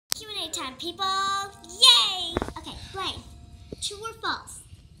Quiz time, people! Yay! Okay, Blaine. True or false?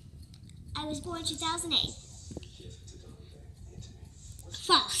 I was born 2008.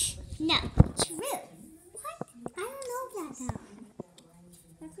 False. No. True. What? I don't know that now.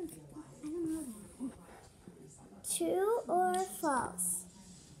 I don't know that. True or false?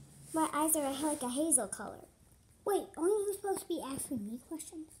 My eyes are like a hazel color. Wait, aren't you supposed to be asking me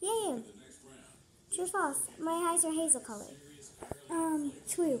questions? Yeah. True or false? My eyes are hazel color.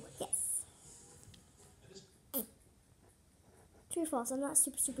 True. Yes. True or false? I'm not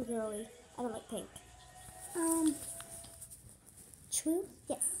super girly. I don't like pink. True?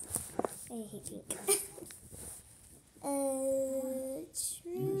 Yes. I hate pink.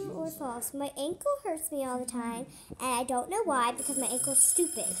 True or false? My ankle hurts me all the time, and I don't know why because my ankle's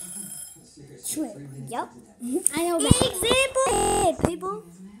stupid. True. Yep. I know that. Example, people.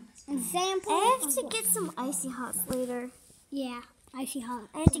 Example. I have to get some icy hots later. Yeah, icy hot.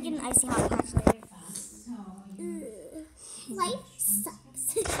 I have to get an icy hot patch later. Life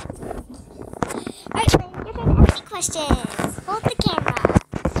sucks. Alright, your favorite icy questions. Hold the camera.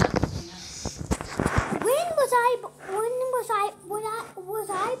 Was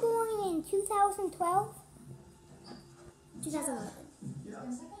I born in 2012?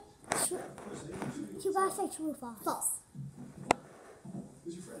 2011. True. You gotta say true or false? False.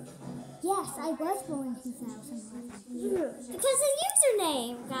 Yes, I was born in 2011. Because the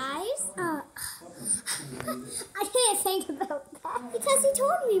username, guys. I didn't think about that. Because he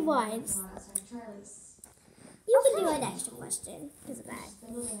told me once. You can do an extra question because of that.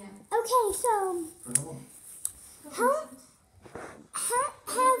 Okay, so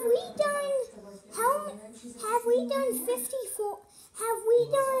have we done 54? Have we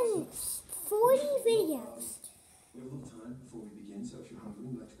done 40 videos?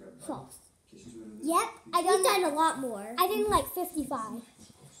 False. Yep, I've done a lot more. I did like 55.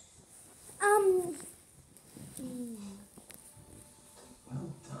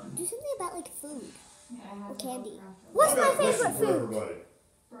 Do something about like food or candy. What's my favorite food?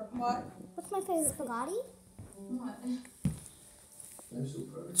 What? What's my favorite spaghetti?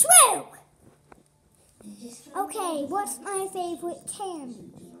 True. Okay, what's my favorite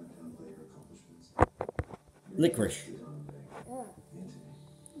candy? Licorice.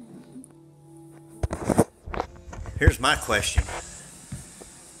 Here's my question.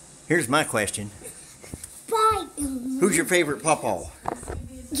 Bye. Who's your favorite pawpaw?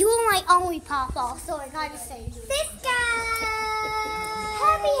 You are my only pawpaw, so I gotta say you. This guy.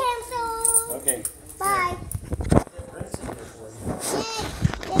 Happy hamster. Okay. Bye.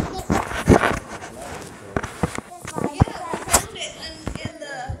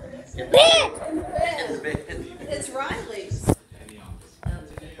 It's Riley's.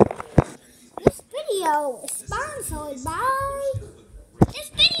 This video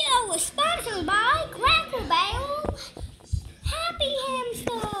is sponsored by Cracker Barrel. Happy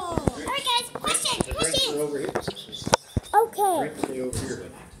hamster. Alright guys, question. Okay.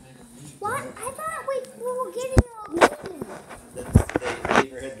 What? I thought we were getting all meeting. They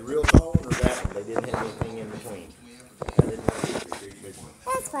either had the real tone or that one. They didn't have anything in between.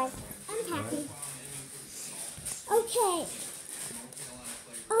 That's fine. I'm happy. Okay.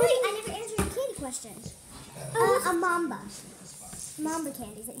 Wait, I never answered your candy question. A Mamba. Mamba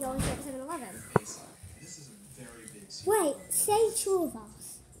candies that you always get at 7-Eleven. Wait, say true or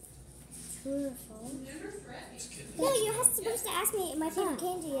false. True or false? No, you're supposed to ask me my favorite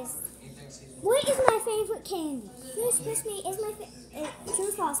candy is. What is my favorite candy? You're supposed to be, is my true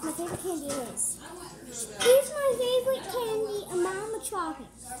or false? My favorite candy is. Is my favorite candy a Mama chocolate?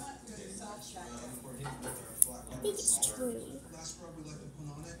 I think it's true.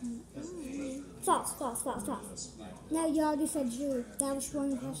 False. No, you already said true. That was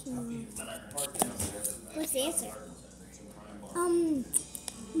one question. What's the answer?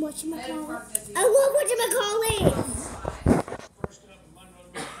 Whatchamacallit? I love whatchamacallit!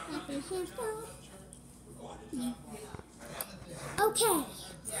 Happy hamster. Okay.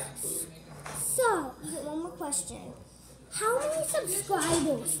 So, One more question. how many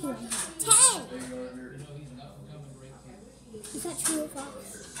subscribers do we have? 10. Is that true or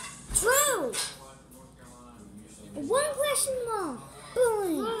false? True. One question more.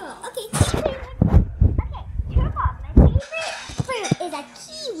 Boom. Okay, true or false? My favorite fruit is a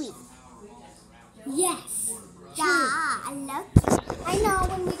kiwi. Yes. Yeah, I love kiwi. I know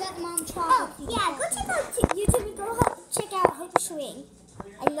when we got Mom chocolate. Oh, yeah, go check out YouTube and go check out Hope Swing.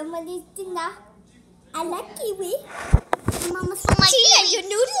 I love my dinner. I like kiwi. Mama's Tia, your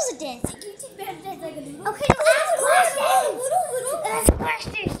noodles are dancing. Okay, ask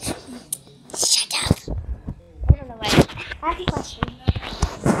questions. Shut up. I don't know why. Ask a question.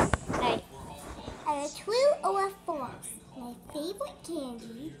 or false? My favorite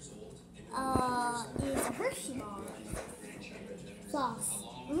candy is a Hershey bar. False.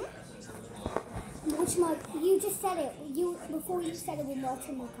 Which one? You just said it. Before you said it with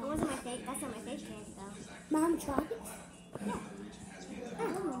multiple That colors. wasn't my favorite. That's not my favorite candy though. Mom chocolates?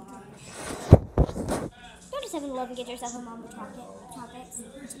 Go to 7-Eleven, get yourself a Mama chocolates.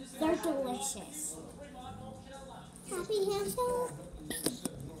 They're delicious. Happy hamster?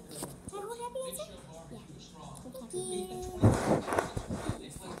 Can I hold Happy Hamster? Thank you.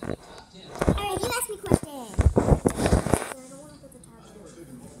 Alright, you ask me questions. I don't want to put the tab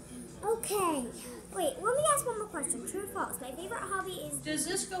on. Okay. Wait, let me ask one more question. True or false? My favorite hobby is... Does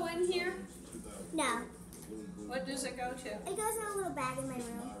this go in here? No. What does it go to? It goes in a little bag in my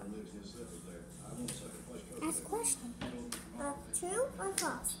room. Ask a question. True or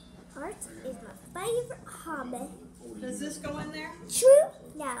false? Art is my favorite hobby. Does this go in there? True?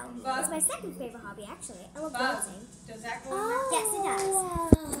 No. Bug? It's my second favorite hobby, actually. I love Bug? dancing. Does that go in there? Yes, it does. Oh.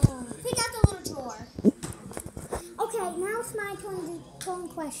 Pick out the little drawer. Okay, now it's my turn to go on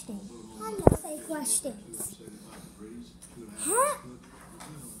question. I'm going to say questions.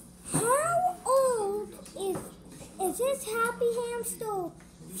 How old is this happy hamster?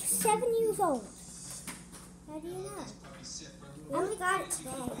 7 years old. How do you know? I only got it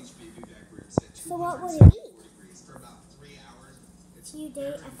today. So what would it be? A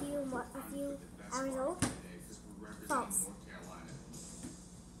few hours old? False.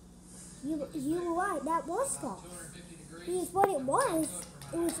 You were right. That was false. Because what it was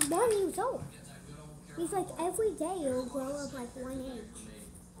 1 year old. It's like every day it will grow up like 1 age.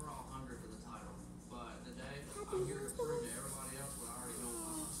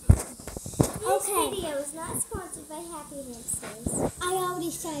 This video is not sponsored by Happy Hamsters. I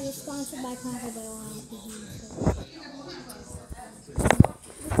already said it's sponsored by Cracker Barrel and Happy Hamster.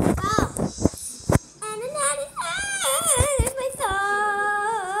 Oh! And another there's my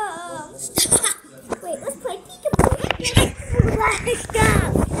song! Stop! Wait, let's play peekaboo.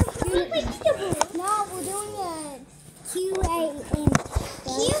 Stop! Let's play peekaboo. No, we're doing a Q&A.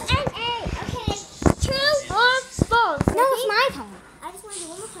 Q&A. Okay. True or false? No, it's my turn. I just want to do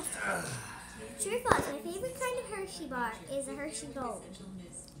one more question. True or false? My favorite kind of Hershey bar is a Hershey Gold.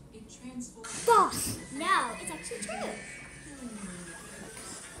 False. No, it's actually true.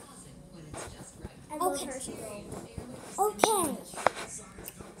 I love Okay. Hershey Gold. Okay.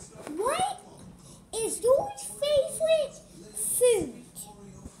 What is your favorite food?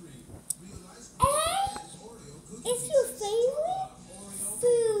 A is your favorite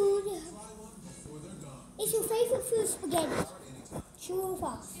food. Is your favorite food spaghetti? True or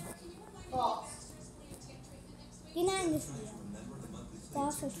false? False. You're not in this video.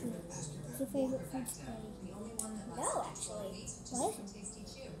 False or true? Is your favorite food spaghetti? No, actually. What?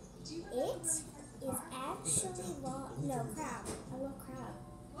 It is actually no crab. I love crab.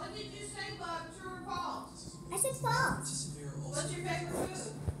 What did you say, Bug? True or false? I said false. What's your favorite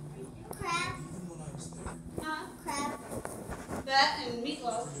food? Crab. Huh? Crab. That and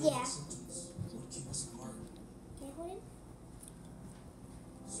meatloaf. Yeah. Can I hold it?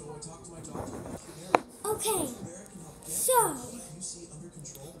 Okay. So,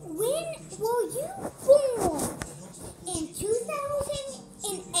 when were you born? In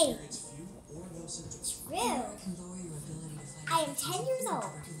 2008. True. I am 10 years old,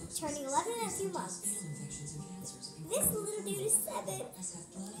 turning 11 in a few months. This little dude is 7. He's so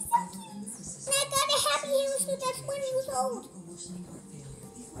cute. And I got a happy hamster that's 1 year old.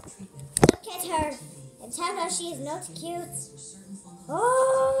 Look at her and tell her she is not cute.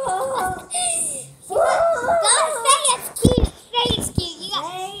 Oh! Don't say it's cute. Say it's cute. You got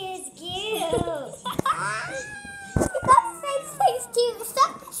say it's cute. Don't say it's cute.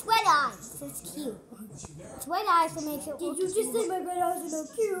 Stop sweat eyes. It's cute. Sweat eyes to make it. Did you just say my red eyes are not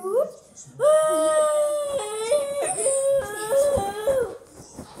cute?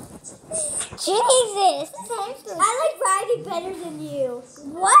 Jesus! I like riding better than you.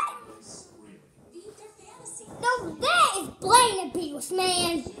 What? No, that is blaming abuse,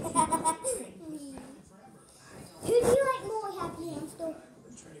 man. Who do you like more, Happy Hamster?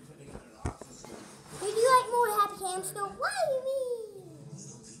 Who do you like more, Happy Hamster? What?